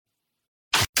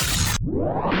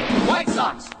White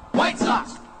Sox! White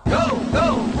Sox! Go,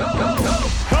 go, go, go, go!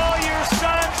 Call your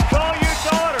sons, call your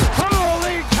daughters.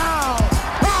 Holy cow!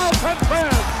 Carlton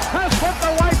Fisk has put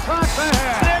the White Sox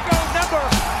ahead. There goes number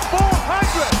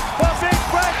 400 for Big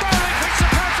Fred. Burley picks a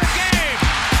perfect game.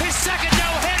 His second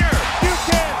no-hitter. You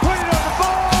can't put it on the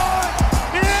board.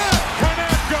 Yeah!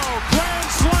 Konechko, grand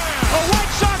slam. The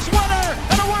White Sox winner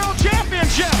and a world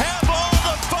championship. Have all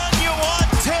the fun you want,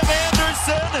 Tim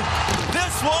Anderson.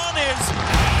 This one is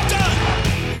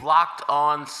done. Locked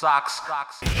on Sox.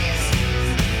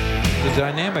 The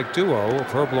dynamic duo of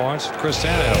Herb Lawrence and Chris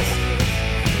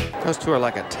Tannehill. Those two are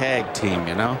like a tag team,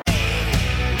 you know?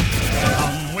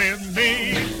 Come with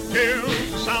me to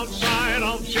the south side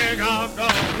of Chicago.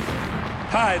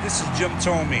 Hi, this is Jim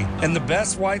Thome, and the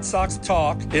best White Sox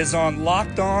talk is on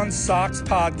Locked On Sox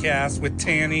podcast with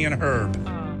Tanny and Herb.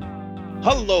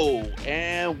 Hello,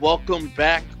 and welcome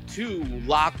back to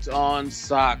Locked On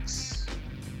Sox.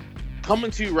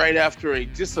 Coming to you right after a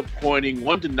disappointing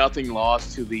 1-0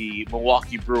 loss to the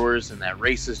Milwaukee Brewers and that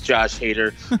racist Josh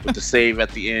Hader with the save at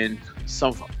the end. Son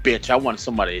of a bitch, I want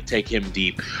somebody to take him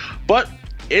deep. But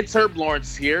it's Herb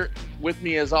Lawrence here. With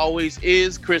me, as always,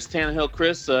 is Chris Tannehill.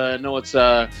 Chris, I know it's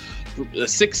a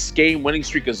 6-game winning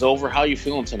streak is over. How are you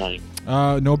feeling tonight?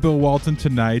 No Bill Walton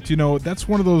tonight. You know, that's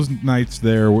one of those nights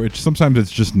there which sometimes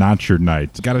it's just not your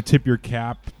night. Got to tip your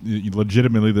cap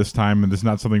legitimately this time, and this is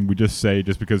not something we just say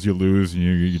just because you lose and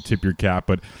you tip your cap.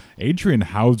 But Adrian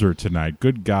Hauser tonight,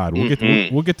 good God.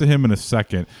 We'll get to him in a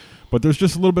second. But there's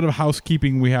just a little bit of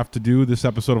housekeeping we have to do. This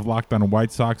episode of Locked On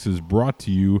White Sox is brought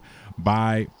to you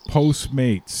by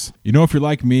Postmates. You know, if you're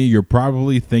like me, you're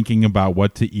probably thinking about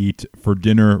what to eat for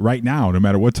dinner right now, no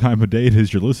matter what time of day it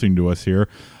is you're listening to us here.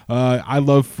 I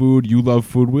love food. You love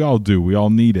food. We all do. We all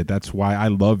need it. That's why I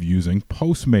love using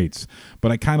Postmates.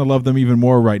 But I kind of love them even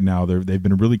more right now. They've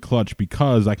been really clutch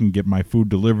because I can get my food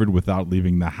delivered without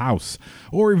leaving the house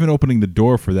or even opening the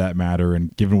door for that matter.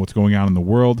 And given what's going on in the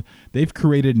world, they've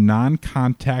created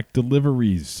non-contact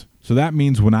deliveries. So that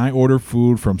means when I order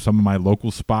food from some of my local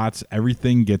spots,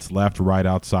 everything gets left right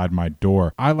outside my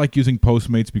door. I like using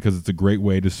Postmates because it's a great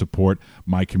way to support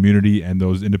my community and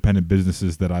those independent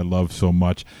businesses that I love so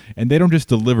much. And they don't just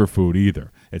deliver food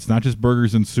either. It's not just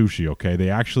burgers and sushi, okay?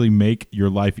 They actually make your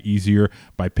life easier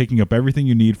by picking up everything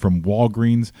you need from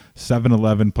Walgreens,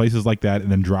 7-Eleven, places like that,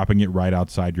 and then dropping it right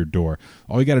outside your door.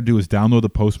 All you got to do is download the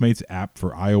Postmates app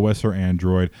for iOS or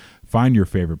Android. Find your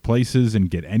favorite places and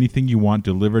get anything you want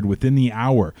delivered within the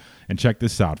hour. And check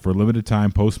this out. For a limited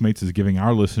time, Postmates is giving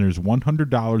our listeners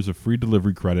 $100 of free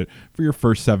delivery credit for your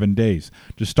first 7 days.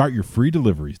 Just start your free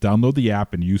deliveries. Download the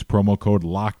app and use promo code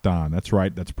LOCKEDON. That's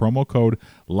right. That's promo code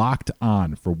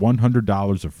LOCKEDON for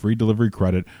 $100 of free delivery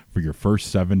credit for your first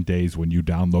 7 days when you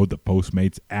download the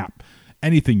Postmates app.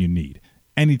 Anything you need,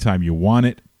 anytime you want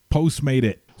it, Postmate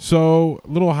it. So,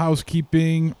 little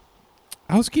housekeeping.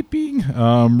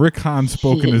 Rick Hahn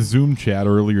spoke in a Zoom chat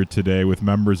earlier today with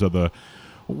members of the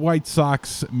White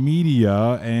Sox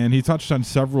media, and he touched on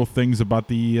several things about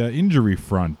the injury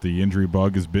front. The injury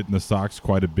bug has bitten the Sox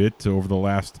quite a bit over the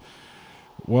last,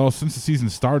 since the season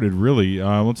started, really.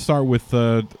 Let's start with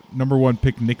number one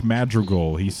pick Nick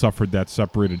Madrigal. He suffered that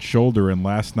separated shoulder in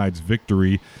last night's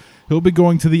victory. He'll be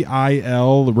going to the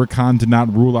IL. Rick Hahn did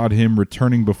not rule out him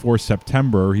returning before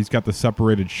September. He's got the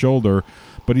separated shoulder.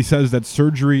 But he says that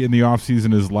surgery in the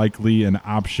offseason is likely an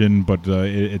option, but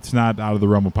it's not out of the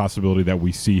realm of possibility that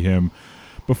we see him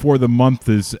before the month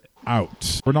is out.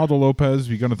 Ronaldo Lopez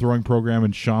begun a throwing program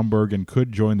in Schaumburg and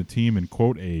could join the team in,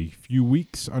 quote, a few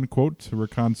weeks, unquote,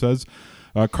 Rick Hahn says.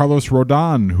 Carlos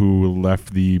Rodon, who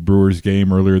left the Brewers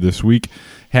game earlier this week,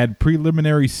 had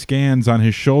preliminary scans on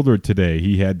his shoulder today.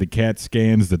 He had the cat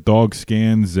scans, the dog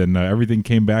scans, and everything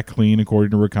came back clean,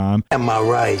 according to Rick Hahn.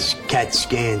 MRIs, cat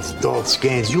scans, dog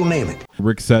scans, you name it.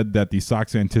 Rick said that the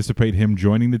Sox anticipate him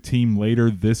joining the team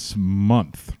later this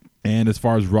month. And as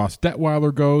far as Ross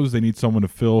Detweiler goes, they need someone to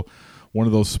fill one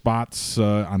of those spots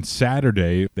on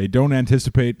Saturday. They don't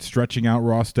anticipate stretching out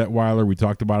Ross Detweiler. We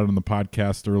talked about it on the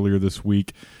podcast earlier this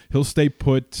week. He'll stay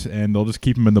put, and they'll just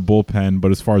keep him in the bullpen.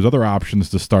 But as far as other options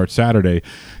to start Saturday,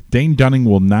 Dane Dunning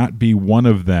will not be one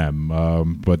of them.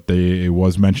 But it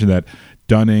was mentioned that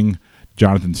Dunning,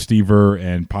 Jonathan Stever,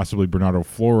 and possibly Bernardo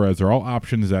Flores are all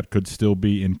options that could still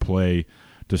be in play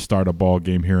to start a ball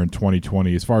game here in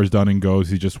 2020. As far as Dunning goes,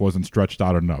 he just wasn't stretched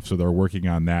out enough, so they're working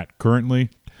on that currently.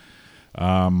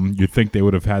 You'd think they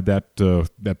would have had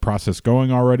that process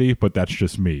going already, but that's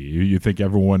just me. You think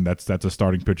everyone that's a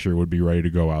starting pitcher would be ready to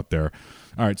go out there.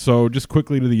 All right, so just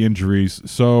quickly to the injuries.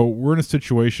 So we're in a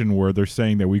situation where they're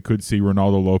saying that we could see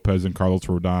Ronaldo Lopez and Carlos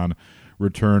Rodon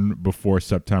return before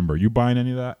September. You buying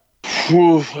any of that?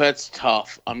 Whew, that's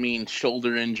tough. I mean,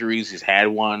 shoulder injuries. He's had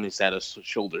one. He's had a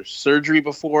shoulder surgery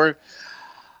before.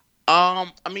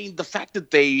 I mean, the fact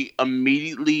that they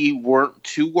immediately weren't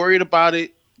too worried about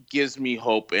it gives me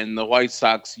hope. And the White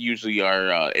Sox usually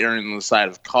are erring on the side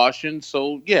of caution.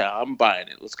 So, yeah, I'm buying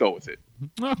it. Let's go with it.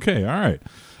 Okay, all right.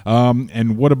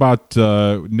 And what about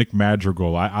Nick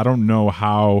Madrigal? I don't know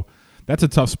how – that's a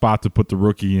tough spot to put the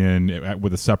rookie in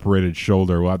with a separated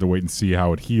shoulder. We'll have to wait and see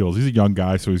how it heals. He's a young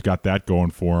guy, so he's got that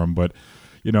going for him. But,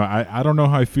 I don't know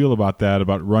how I feel about that,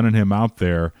 about running him out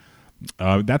there.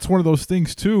 That's one of those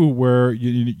things, too, where,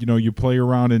 you play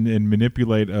around and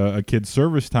manipulate a kid's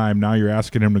service time. Now you're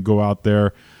asking him to go out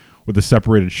there with a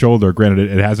separated shoulder. Granted,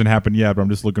 it hasn't happened yet, but I'm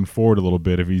just looking forward a little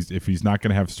bit. If he's not going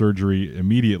to have surgery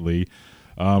immediately,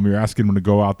 you're asking him to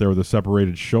go out there with a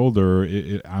separated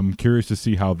shoulder. I'm curious to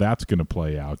see how that's going to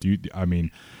play out. We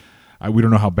don't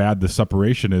know how bad the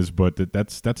separation is, but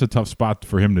that's a tough spot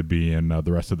for him to be in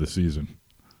the rest of the season.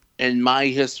 In my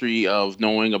history of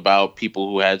knowing about people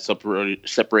who had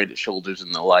separated shoulders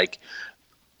and the like,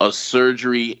 a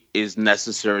surgery is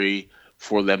necessary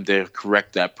for them to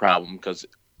correct that problem, because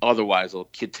otherwise it'll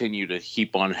continue to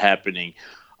keep on happening.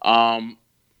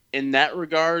 In that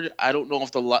regard, I don't know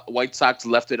if the White Sox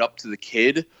left it up to the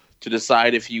kid to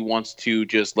decide if he wants to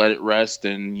just let it rest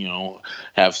and,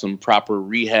 have some proper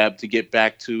rehab to get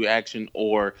back to action,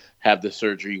 or have the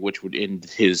surgery, which would end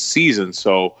his season.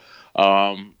 So,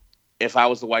 if I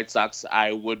was the White Sox,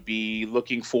 I would be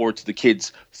looking forward to the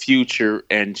kid's future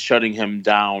and shutting him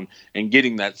down and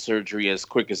getting that surgery as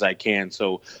quick as I can,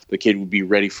 so the kid would be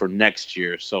ready for next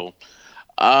year. So,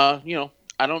 I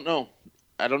don't know.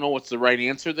 I don't know what's the right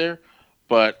answer there,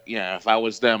 but yeah, if I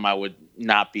was them, I would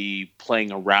not be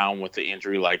playing around with the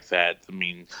injury like that. I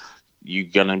mean, you're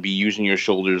going to be using your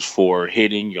shoulders for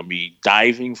hitting. You'll be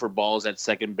diving for balls at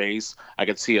second base. I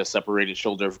could see a separated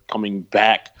shoulder coming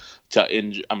back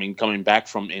coming back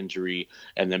from injury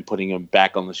and then putting him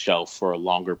back on the shelf for a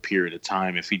longer period of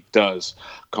time if he does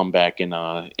come back and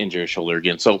injure his shoulder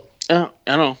again. So, I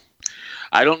don't know.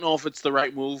 I don't know if it's the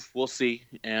right move. We'll see.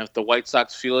 And if the White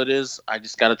Sox feel it is, I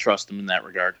just got to trust them in that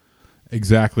regard.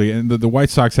 Exactly. And the White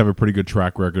Sox have a pretty good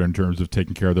track record in terms of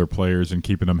taking care of their players and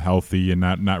keeping them healthy and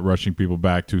not rushing people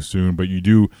back too soon. But you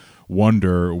do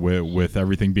wonder, with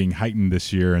everything being heightened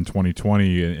this year in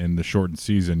 2020 in the shortened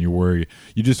season, you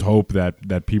just hope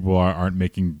that people aren't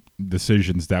making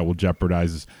decisions that will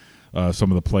jeopardize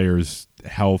some of the players'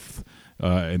 health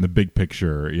in the big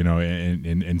picture,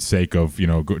 in sake of,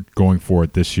 going for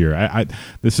it this year.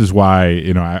 This is why,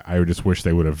 I would just wish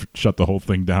they would have shut the whole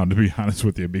thing down, to be honest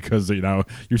with you, because,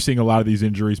 you're seeing a lot of these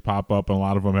injuries pop up, and a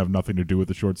lot of them have nothing to do with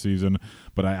the short season.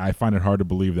 But I find it hard to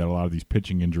believe that a lot of these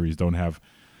pitching injuries don't have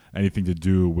anything to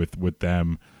do with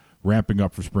them ramping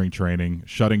up for spring training,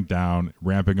 shutting down,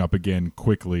 ramping up again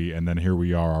quickly, and then here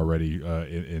we are already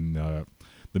in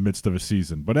the midst of a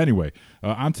season. But anyway,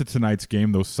 on to tonight's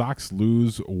game. Those Sox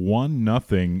lose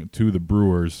 1-0 to the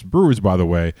Brewers. Brewers, by the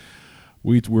way,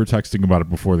 we were texting about it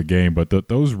before the game, but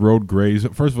those road grays,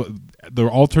 first of all, the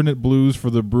alternate blues for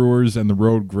the Brewers and the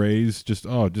road grays, just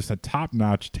a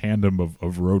top-notch tandem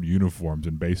of road uniforms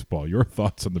in baseball. Your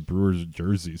thoughts on the Brewers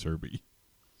jerseys, Herbie?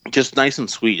 Just nice and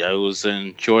sweet. It was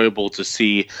enjoyable to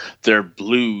see their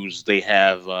blues. They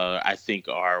have, I think,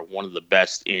 are one of the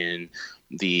best in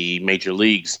the major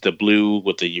leagues. The blue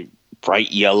with the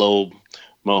bright yellow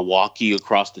Milwaukee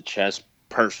across the chest,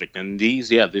 perfect. And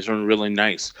these are really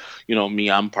nice.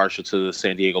 I'm partial to the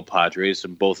San Diego Padres,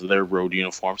 and both of their road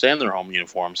uniforms and their home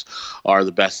uniforms are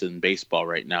the best in baseball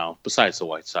right now, besides the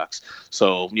White Sox.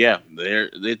 So yeah,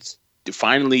 it's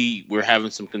finally we're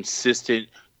having some consistent,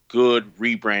 good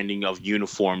rebranding of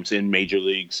uniforms in major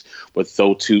leagues with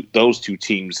those two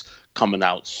teams coming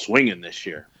out swinging this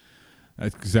year.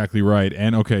 That's exactly right.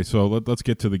 And okay, so let's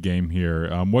get to the game here.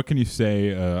 What can you say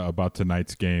about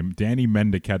tonight's game? Danny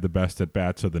Mendick had the best at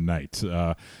bats of the night.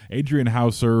 Adrian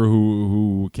Hauser,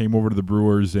 who came over to the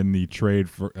Brewers in the trade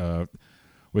for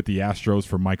with the Astros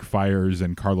for Mike Fiers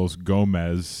and Carlos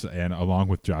Gomez, and along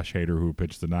with Josh Hader, who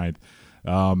pitched the ninth.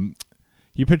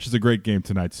 He pitches a great game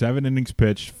tonight. 7 innings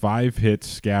pitched, 5 hits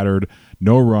scattered,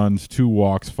 no runs, 2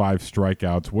 walks, 5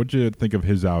 strikeouts. What'd you think of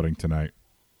his outing tonight?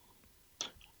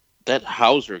 That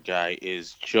Hauser guy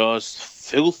is just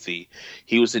filthy.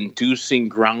 He was inducing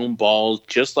ground balls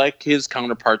just like his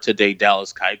counterpart today,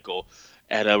 Dallas Keuchel,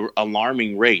 at an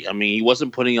alarming rate. I mean, he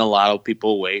wasn't putting a lot of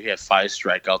people away. He had 5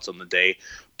 strikeouts on the day,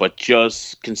 but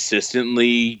just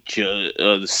consistently,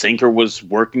 the sinker was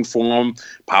working for him.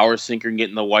 Power sinker,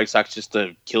 getting the White Sox just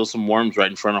to kill some worms right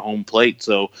in front of home plate.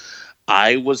 So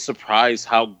I was surprised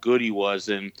how good he was.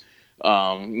 And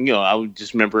I would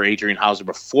just remember Adrian Hauser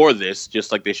before this,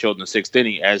 just like they showed in the 6th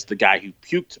inning, as the guy who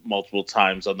puked multiple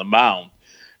times on the mound.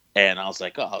 And I was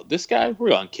like, oh, this guy, we're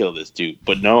going to kill this dude.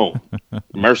 But no,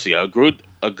 mercy. A good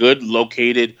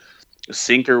located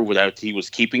sinker that he was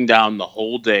keeping down the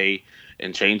whole day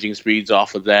and changing speeds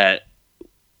off of that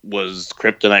was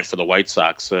kryptonite for the White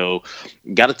Sox. So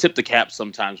got to tip the cap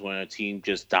sometimes when a team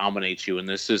just dominates you. And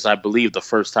this is, I believe, the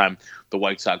first time the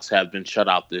White Sox have been shut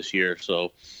out this year.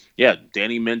 So, yeah,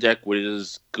 Danny Mendick with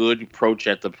his good approach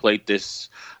at the plate this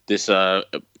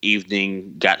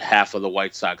evening got half of the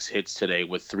White Sox hits today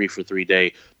with 3-for-3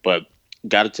 day. But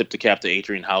got to tip the cap to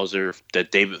Adrian Hauser that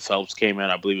David Phelps came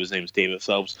in. I believe his name is David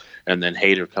Phelps. And then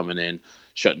Hader coming in,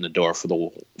 shutting the door for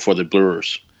the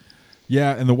Brewers.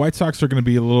 Yeah, and the White Sox are going to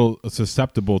be a little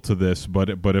susceptible to this, but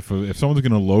if someone's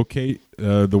going to locate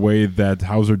the way that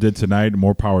Hauser did tonight,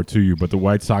 more power to you. But the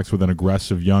White Sox with an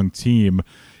aggressive young team,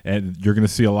 and you're going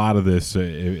to see a lot of this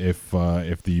if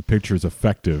the pitcher is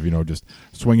effective. Just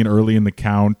swinging early in the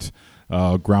count,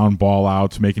 ground ball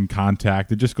outs, making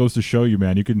contact. It just goes to show you,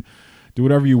 man, you can do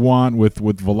whatever you want with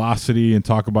velocity and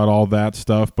talk about all that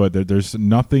stuff, but there's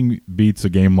nothing beats a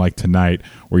game like tonight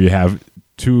where you have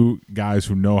two guys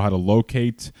who know how to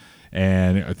locate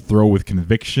and throw with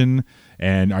conviction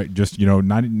and are just,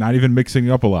 not even mixing it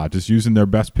up a lot, just using their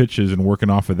best pitches and working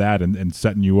off of that and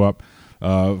setting you up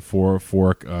for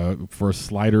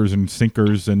sliders and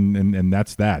sinkers and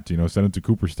that's that. Send it to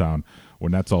Cooperstown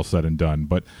when that's all said and done.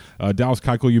 But Dallas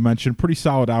Keuchel, you mentioned, pretty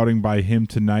solid outing by him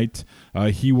tonight.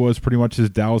 He was pretty much his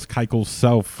Dallas Keuchel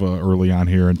self early on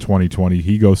here in 2020.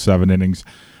 He goes 7 innings,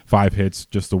 5 hits,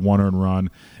 just a 1 earned run,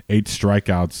 8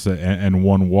 strikeouts, and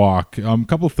 1 walk. A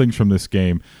couple of things from this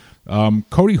game.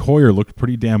 Cody Hoyer looked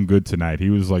pretty damn good tonight.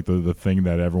 He was like the thing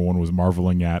that everyone was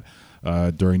marveling at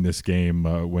during this game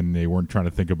when they weren't trying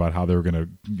to think about how they were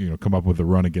going to come up with a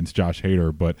run against Josh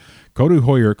Hader. But Cody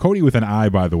Hoyer, Cody with an I,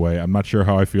 by the way, I'm not sure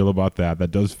how I feel about that.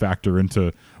 That does factor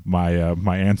into my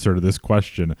my answer to this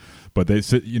question. But they,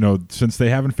 since they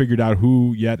haven't figured out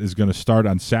who yet is going to start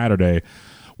on Saturday,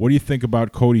 what do you think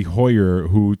about Cody Hoyer,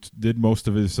 who did most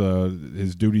of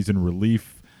his duties in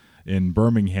relief in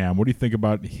Birmingham? What do you think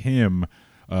about him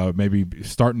maybe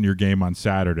starting your game on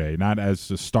Saturday? Not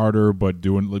as a starter, but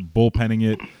bullpenning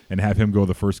it and have him go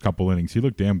the first couple innings. He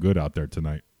looked damn good out there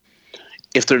tonight.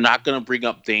 If they're not going to bring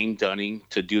up Dane Dunning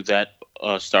to do that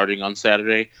starting on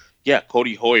Saturday, yeah,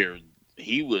 Cody Hoyer,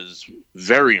 he was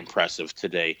very impressive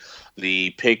today.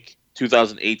 The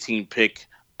 2018 pick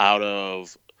out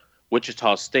of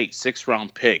Wichita State,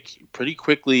 6th-round pick, pretty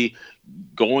quickly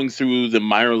going through the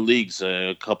minor leagues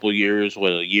a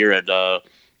year at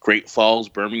Great Falls,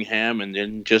 Birmingham, and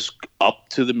then just up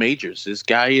to the majors. This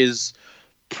guy is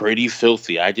pretty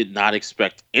filthy. I did not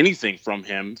expect anything from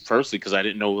him, firstly, because I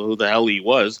didn't know who the hell he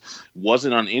was.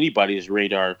 Wasn't on anybody's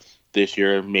radar this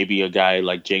year. Maybe a guy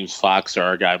like James Fox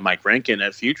or a guy Mike Rankin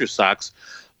at Future Sox,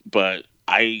 but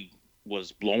I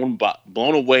was blown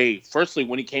away. Firstly,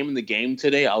 when he came in the game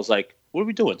today, I was like, what are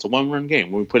we doing? It's a 1-run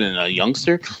game. We put in a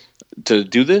youngster to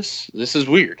do this? This is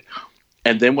weird.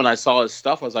 And then when I saw his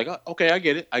stuff, I was like, oh, okay, I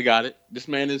get it. I got it. This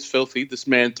man is filthy. This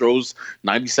man throws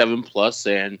 97 plus,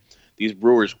 and these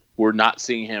Brewers were not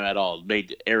seeing him at all. It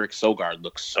made Eric Sogard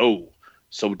look so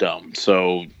dumb.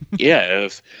 So, yeah,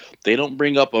 if they don't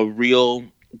bring up a real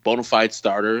bona fide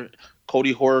starter,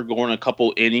 Cody Hoyer going a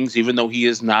couple innings, even though he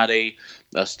is not a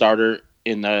starter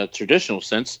in the traditional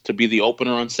sense, to be the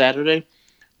opener on Saturday,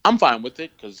 I'm fine with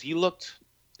it because he looked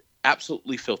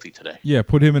absolutely filthy today. Yeah,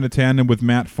 put him in a tandem with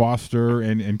Matt Foster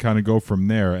and kind of go from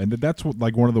there. And that's one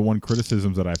of the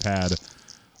criticisms that I've had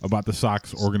about the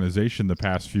Sox organization the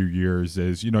past few years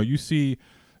is, you see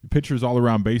pitchers all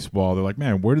around baseball. They're like,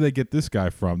 man, where do they get this guy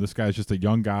from? This guy's just a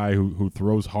young guy who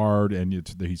throws hard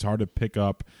and he's hard to pick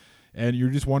up. And you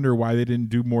just wonder why they didn't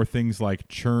do more things like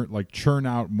churn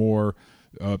out more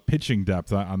pitching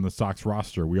depth on the Sox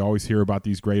roster. We always hear about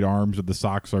these great arms that the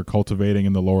Sox are cultivating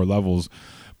in the lower levels,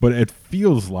 but it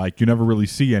feels like you never really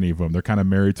see any of them. They're kind of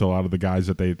married to a lot of the guys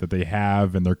that they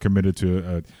have, and they're committed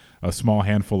to a small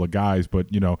handful of guys. But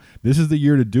this is the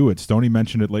year to do it. Stoney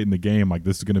mentioned it late in the game. Like,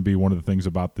 this is going to be one of the things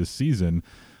about this season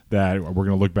that we're going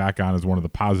to look back on as one of the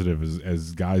positives,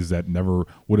 as guys that never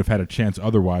would have had a chance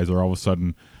otherwise are all of a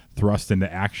sudden thrust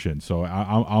into action. So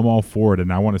I'm all for it,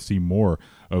 and I want to see more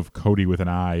of Cody with an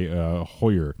I,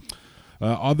 Hoyer.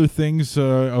 Other things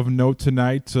of note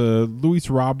tonight, Luis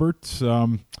Robert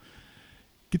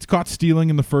gets caught stealing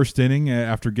in the first inning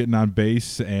after getting on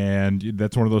base, and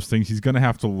that's one of those things he's going to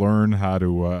have to learn how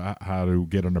to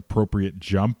get an appropriate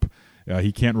jump.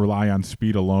 He can't rely on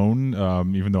speed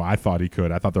alone, even though I thought he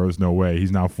could. I thought there was no way.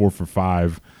 He's now 4 for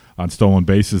 5 on stolen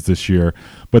bases this year.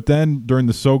 But then during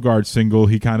the Sogard single,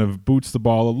 he kind of boots the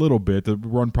ball a little bit. The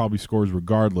run probably scores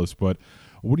regardless. But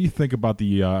what do you think about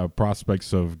the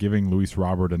prospects of giving Luis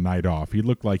Robert a night off? He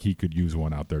looked like he could use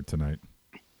one out there tonight.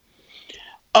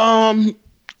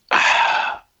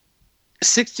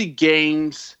 60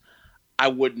 games, I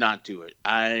would not do it.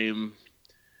 I'm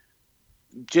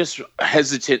just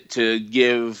hesitant to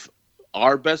give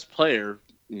our best player,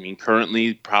 I mean,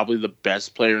 currently probably the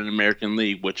best player in the American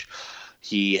League, which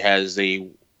he has a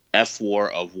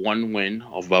F4 of 1 win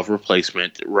above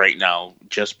replacement right now,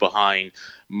 just behind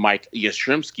Mike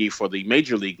Yastrzemski for the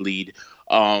Major League lead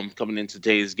coming into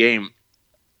today's game.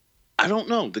 I don't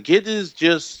know. The kid is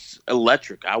just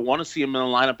electric. I want to see him in the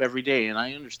lineup every day, and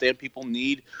I understand people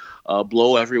need a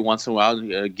blow every once in a while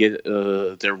to get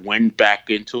their wind back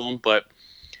into him. But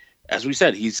as we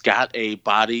said, he's got a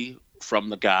body from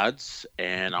the gods,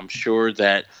 and I'm sure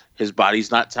that his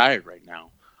body's not tired right now.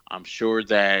 I'm sure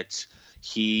that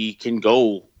he can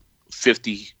go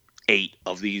 58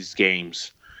 of these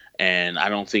games, and I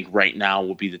don't think right now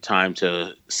would be the time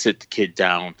to sit the kid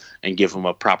down and give him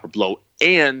a proper blow.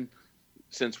 And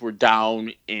since we're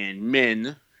down in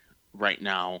men right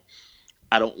now,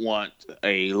 I don't want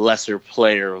a lesser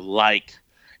player like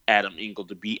Adam Engel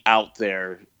to be out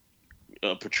there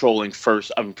patrolling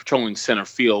center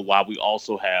field while we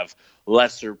also have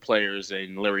lesser players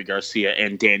in Larry Garcia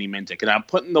and Danny Mendick. And I'm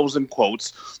putting those in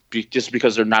quotes just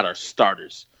because they're not our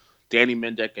starters. Danny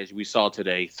Mendick, as we saw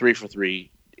today, 3 for 3,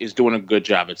 is doing a good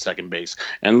job at second base.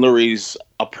 And Lurie's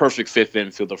a perfect fifth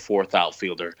infielder, fourth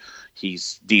outfielder.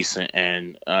 He's decent,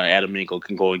 and Adam Engel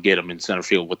can go and get him in center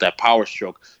field with that power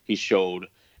stroke he showed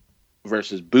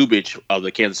versus Bubic of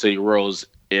the Kansas City Royals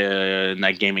in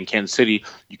that game in Kansas City.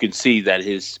 You can see that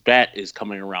his bat is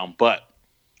coming around, but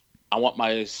I want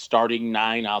my starting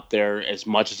 9 out there as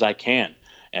much as I can.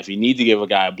 And if you need to give a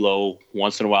guy a blow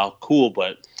once in a while, cool,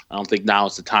 but I don't think now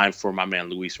is the time for my man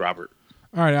Luis Robert.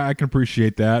 All right, I can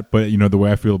appreciate that, but the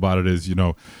way I feel about it is,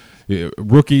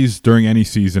 rookies during any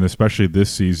season, especially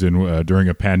this season during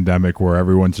a pandemic where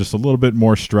everyone's just a little bit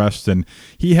more stressed, and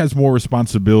he has more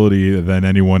responsibility than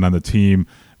anyone on the team,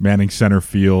 manning center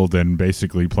field and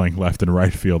basically playing left and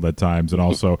right field at times, and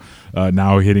also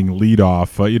now hitting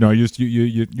leadoff.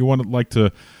 You want to like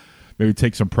to maybe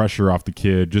take some pressure off the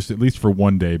kid, just at least for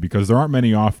one day, because there aren't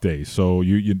many off days. So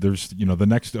there's the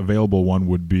next available one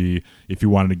would be if you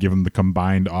wanted to give him the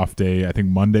combined off day. I think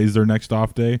Monday's their next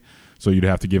off day, so you'd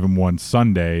have to give him one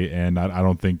Sunday, and I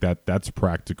don't think that's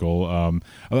practical. I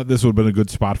thought this would have been a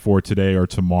good spot for today or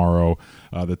tomorrow.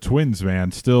 The Twins,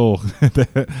 man, still,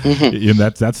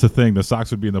 that's the thing. The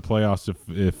Sox would be in the playoffs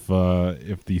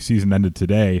if the season ended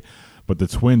today. But the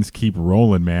Twins keep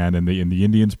rolling, man, and the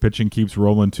Indians pitching keeps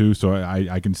rolling too. So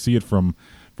I can see it from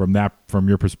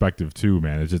your perspective too,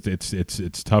 man.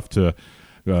 It's tough to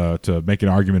make an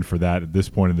argument for that at this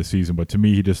point in the season. But to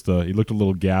me, he looked a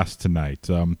little gassed tonight.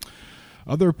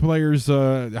 Other players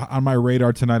on my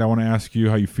radar tonight, I want to ask you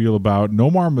how you feel about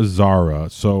Nomar Mazara.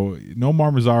 So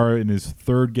Nomar Mazara in his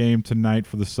third game tonight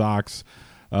for the Sox,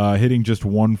 hitting just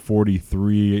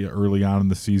 143 early on in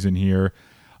the season here.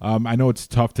 I know it's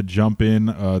tough to jump in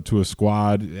to a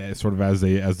squad sort of as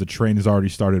the train has already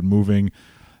started moving,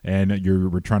 and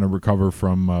we're trying to recover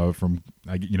from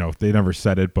they never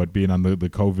said it, but being on the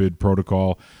COVID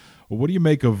protocol. Well, what do you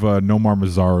make of Nomar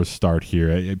Mazara's start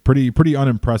here? Pretty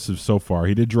unimpressive so far.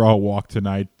 He did draw a walk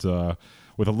tonight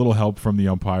with a little help from the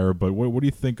umpire, but what do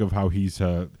you think of how he's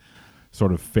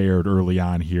sort of fared early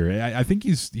on here? I think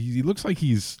he looks like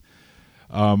he's.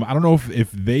 I don't know if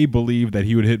they believe that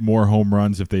he would hit more home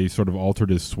runs if they sort of altered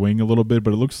his swing a little bit,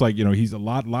 but it looks like he's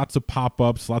lots of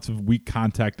pop-ups, lots of weak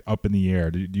contact up in the air.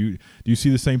 Do you see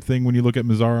the same thing when you look at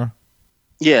Mazara?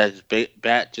 Yeah, his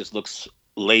bat just looks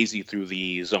lazy through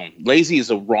the zone. Lazy is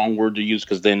a wrong word to use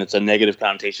because then it's a negative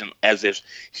connotation, as if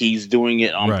he's doing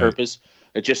it on purpose.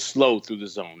 It's just slow through the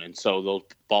zone, and so those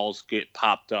balls get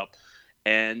popped up,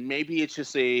 and maybe it's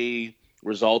just a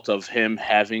result of him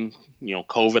having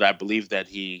COVID. I believe that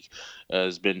he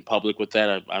has been public with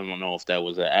that. I don't know if that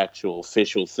was an actual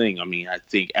official thing. I mean, I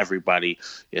think everybody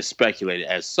is speculated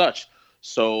as such.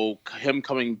 So him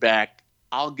coming back,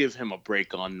 I'll give him a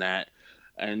break on that,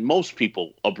 and most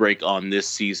people a break on this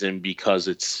season because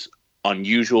it's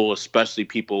unusual, especially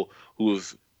people who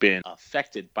have been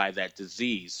affected by that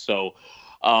disease. So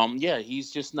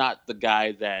he's just not the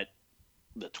guy that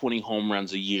the 20 home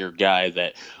runs a year guy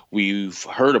that we've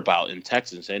heard about in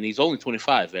Texas. And he's only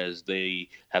 25, as they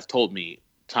have told me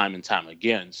time and time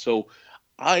again. So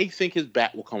I think his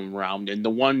bat will come around. And the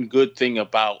one good thing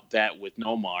about that with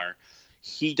Nomar,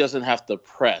 he doesn't have to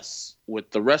press.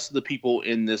 With the rest of the people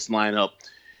in this lineup,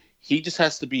 he just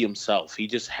has to be himself. He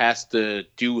just has to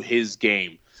do his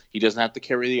game. He doesn't have to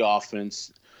carry the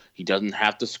offense. He doesn't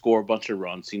have to score a bunch of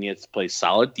runs. He needs to play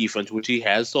solid defense, which he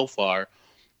has so far,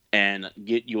 and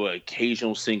get you an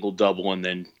occasional single double and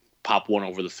then pop one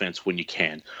over the fence when you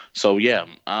can. So, yeah,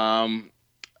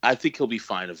 I think he'll be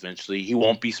fine eventually. He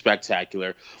won't be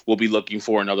spectacular. We'll be looking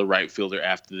for another right fielder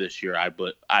after this year,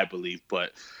 I believe.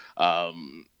 But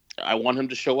I want him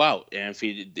to show out. And if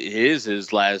it is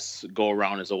his last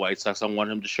go-around as a White Sox, I want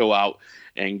him to show out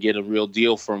and get a real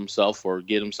deal for himself or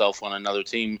get himself on another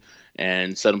team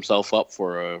and set himself up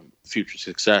for a future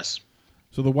success.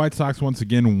 So the White Sox once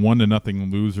again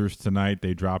 1-0 losers tonight.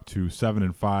 They dropped to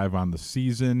 7-5 on the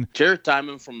season. Jared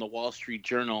Diamond from the Wall Street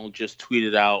Journal just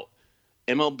tweeted out,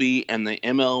 MLB and the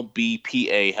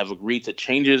MLBPA have agreed to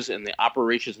changes in the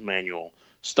operations manual.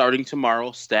 Starting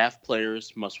tomorrow, staff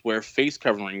players must wear face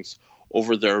coverings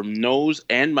over their nose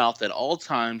and mouth at all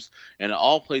times and at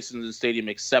all places in the stadium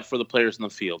except for the players in the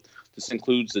field. This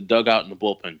includes the dugout and the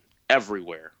bullpen,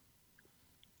 everywhere.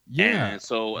 Yeah. And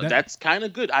so that's kind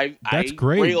of good. I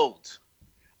great. railed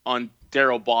on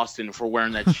Daryl Boston for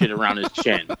wearing that shit around his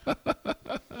chin.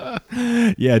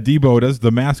 Yeah, Debo,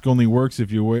 the mask only works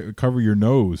if you cover your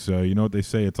nose. You know what they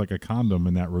say? It's like a condom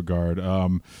in that regard.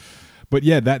 But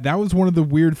yeah, that was one of the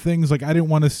weird things. Like, I didn't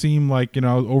want to seem like,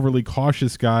 overly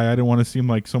cautious guy. I didn't want to seem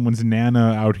like someone's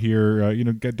nana out here.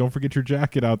 Don't forget your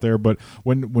jacket out there. But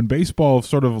when baseball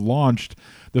sort of launched,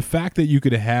 the fact that you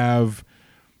could have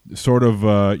sort of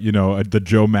the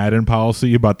Joe Madden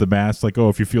policy about the mask, like, oh,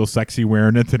 if you feel sexy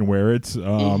wearing it, then wear it.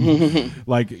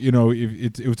 Like,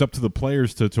 it was up to the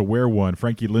players to wear one.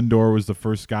 Frankie Lindor was the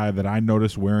first guy that I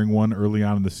noticed wearing one early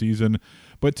on in the season.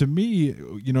 But to me,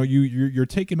 you're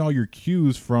taking all your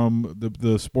cues from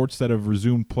the sports that have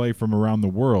resumed play from around the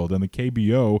world, and the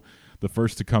KBO, the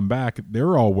first to come back,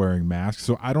 they're all wearing masks.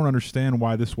 So I don't understand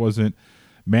why this wasn't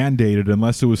mandated,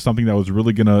 unless it was something that was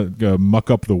really going to muck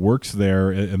up the works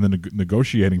there in the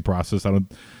negotiating process.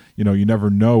 You never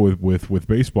know with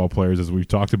baseball players, as we've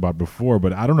talked about before,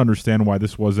 but I don't understand why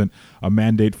this wasn't a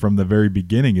mandate from the very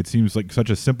beginning. It seems like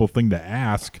such a simple thing to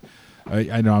ask.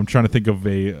 I know I'm trying to think of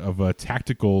a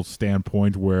tactical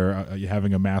standpoint where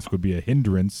having a mask would be a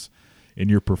hindrance in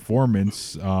your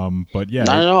performance, but yeah,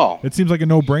 not at all. It seems like a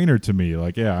no-brainer to me.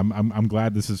 Like, yeah, I'm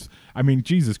glad this is. I mean,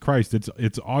 Jesus Christ,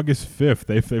 it's August 5th.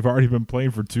 They've already been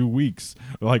playing for 2 weeks.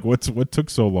 Like, what took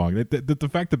so long? The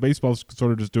fact that baseball's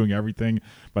sort of just doing everything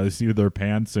by the seat of their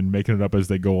pants and making it up as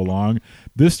they go along.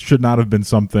 This should not have been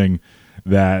something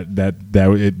that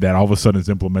all of a sudden is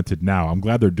implemented now. I'm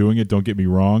glad they're doing it, don't get me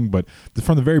wrong, but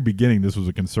from the very beginning, this was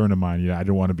a concern of mine. I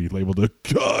didn't want to be labeled a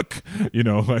cuck, like, you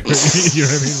know what I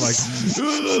mean?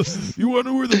 Like, you want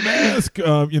to wear the mask,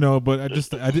 but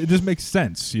it just makes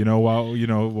sense,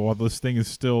 while this thing is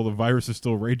still, the virus is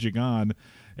still raging on,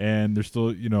 and there's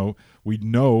still, we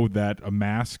know that a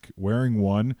mask, wearing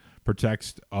one,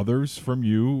 protects others from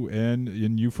you and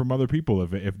you from other people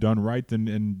if done right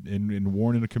and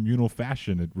worn in a communal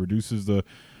fashion. It reduces the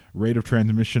rate of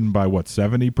transmission by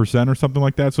 70% or something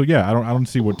like that. So yeah, I don't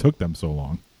see what took them so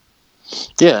long.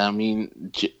 Yeah, I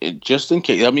mean, just in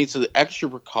case. I mean, it's an extra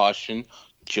precaution,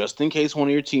 just in case one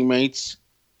of your teammates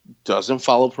doesn't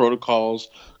follow protocols,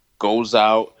 goes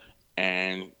out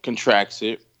and contracts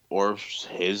it, or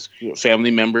his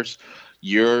family members.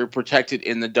 You're protected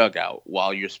in the dugout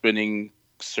while you're spending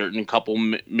certain couple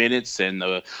minutes, and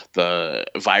the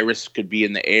virus could be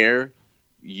in the air.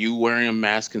 You wearing a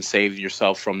mask can save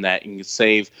yourself from that, and can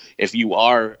save, if you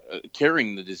are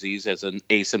carrying the disease as an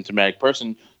asymptomatic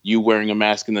person, you wearing a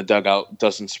mask in the dugout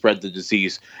doesn't spread the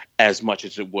disease as much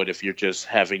as it would if you're just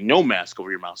having no mask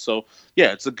over your mouth. So,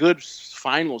 yeah, it's a good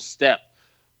final step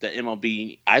that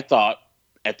MLB, I thought,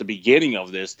 at the beginning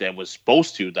of this, that was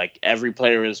supposed to, like, every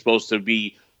player is supposed to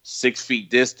be 6 feet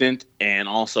distant and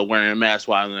also wearing a mask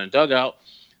while in the dugout.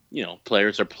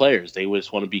 Players are players. They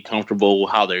just want to be comfortable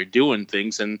with how they're doing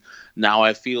things. And now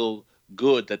I feel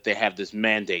good that they have this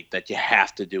mandate that you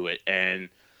have to do it. And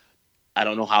I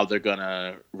don't know how they're going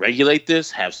to regulate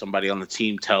this, have somebody on the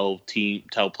team tell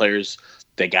players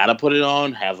they got to put it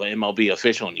on, have an MLB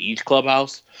official in each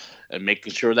clubhouse, and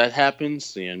making sure that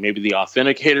happens. And maybe the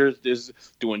authenticator is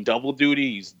doing double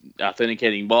duty. He's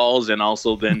authenticating balls and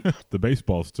also then the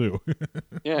baseballs too.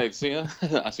 Yeah, I see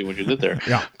what you did there.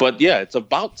 Yeah. But yeah, it's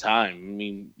about time. I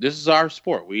mean, this is our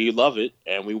sport. We love it,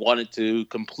 and we want it to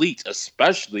complete,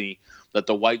 especially that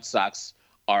the White Sox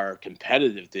are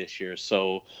competitive this year.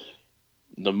 So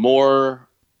the more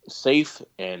safe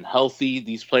and healthy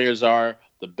these players are,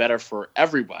 the better for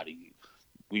everybody.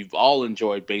 We've all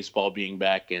enjoyed baseball being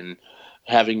back, and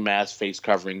having mask face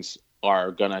coverings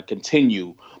are going to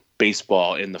continue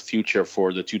baseball in the future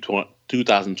for the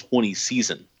 2020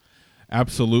 season.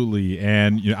 Absolutely,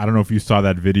 and I don't know if you saw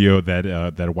that video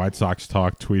that White Sox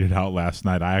Talk tweeted out last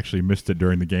night. I actually missed it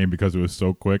during the game because it was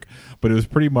so quick, but it was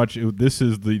pretty much this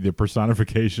is the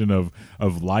personification of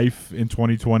life in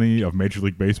 2020, of Major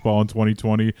League Baseball in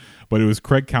 2020. But it was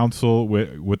Craig Counsell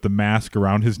with the mask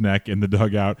around his neck in the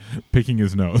dugout, picking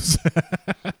his nose.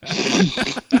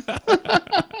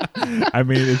 I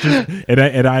mean, it's just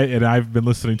and I've been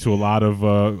listening to a lot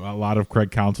of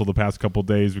Craig Counsell the past couple of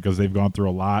days because they've gone through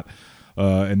a lot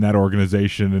in that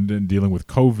organization and dealing with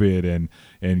COVID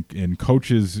and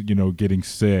coaches, getting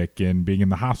sick and being in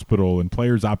the hospital and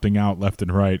players opting out left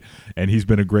and right. And he's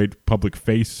been a great public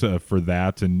face for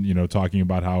that. And, talking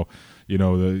about how,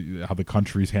 how the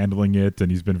country's handling it,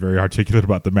 and he's been very articulate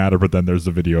about the matter. But then there's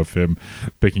the video of him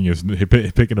picking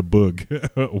a bug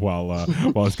while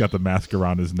he's got the mask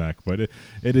around his neck. But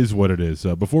it is what it is.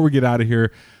 Before we get out of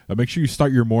here, make sure you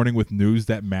start your morning with news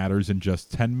that matters in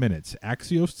just 10 minutes.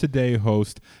 Axios Today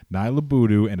host Nyla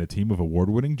Boodoo and a team of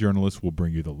award-winning journalists will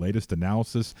bring you the latest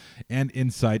analysis and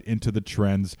insight into the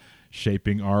trends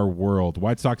shaping our world.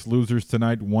 White Sox losers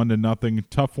tonight, 1-0,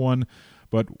 tough one.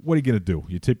 But what are you going to do?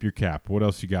 You tip your cap. What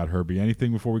else you got, Herbie?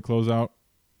 Anything before we close out?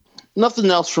 Nothing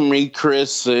else from me,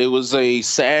 Chris. It was a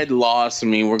sad loss. I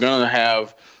mean, we're going to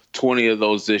have 20 of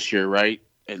those this year, right?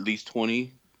 At least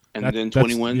 20, and then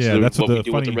 20 wins. Yeah, that's what we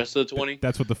do with the rest of the 20.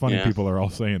 That's what the funny people are all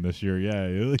saying this year.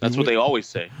 Yeah, that's what they always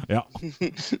say. Yeah.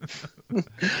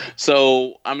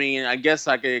 So, I mean, I guess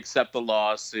I could accept the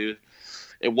loss. It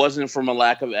wasn't from a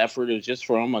lack of effort. It was just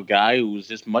from a guy who was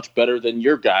just much better than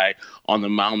your guy on the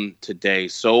mound today.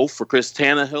 So for Chris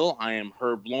Tannehill, I am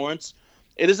Herb Lawrence.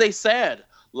 It is a sad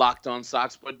Locked On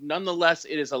Sox, but nonetheless,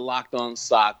 it is a Locked On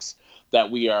Sox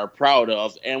that we are proud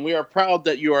of, and we are proud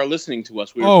that you are listening to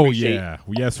us.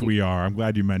 Yes, we are. I'm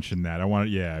glad you mentioned that.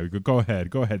 Go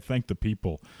ahead. Thank the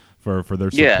people for their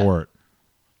support.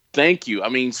 Thank you. I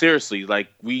mean, seriously,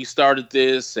 we started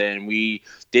this and we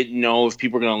didn't know if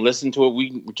people were going to listen to it.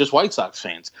 We were just White Sox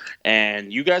fans.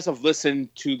 And you guys have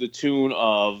listened to the tune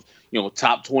of,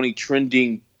 top 20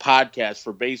 trending podcasts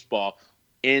for baseball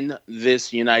in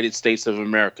this United States of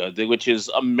America, which is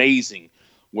amazing,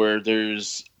 where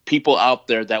there's people out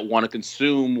there that want to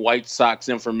consume White Sox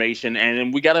information.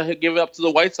 And we got to give it up to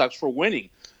the White Sox for winning.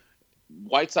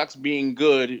 White Sox being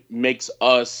good makes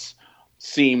us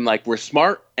seem like we're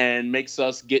smart and makes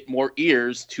us get more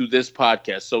ears to this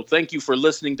podcast. So thank you for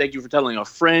listening. Thank you for telling a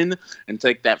friend, and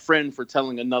take that friend for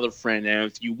telling another friend. And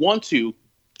if you want to,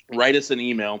 write us an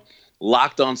email.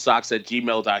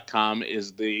 LockedOnSox@gmail.com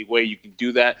is the way you can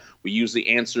do that. We usually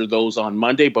answer those on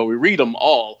Monday, but we read them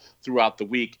all throughout the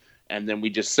week. And then we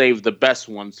just save the best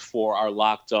ones for our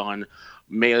Locked On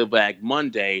Mailbag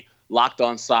Monday.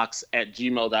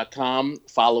 LockedOnSox@gmail.com.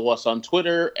 Follow us on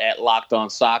Twitter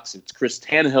 @LockedOnSox. It's Chris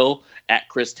Tannehill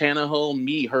 @Chris Tannehill.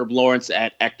 Me, Herb Lawrence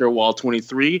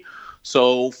 @HectorWall23.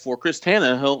 So for Chris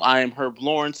Tannehill, I am Herb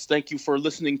Lawrence. Thank you for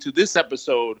listening to this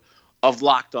episode of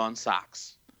Locked On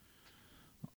Sox.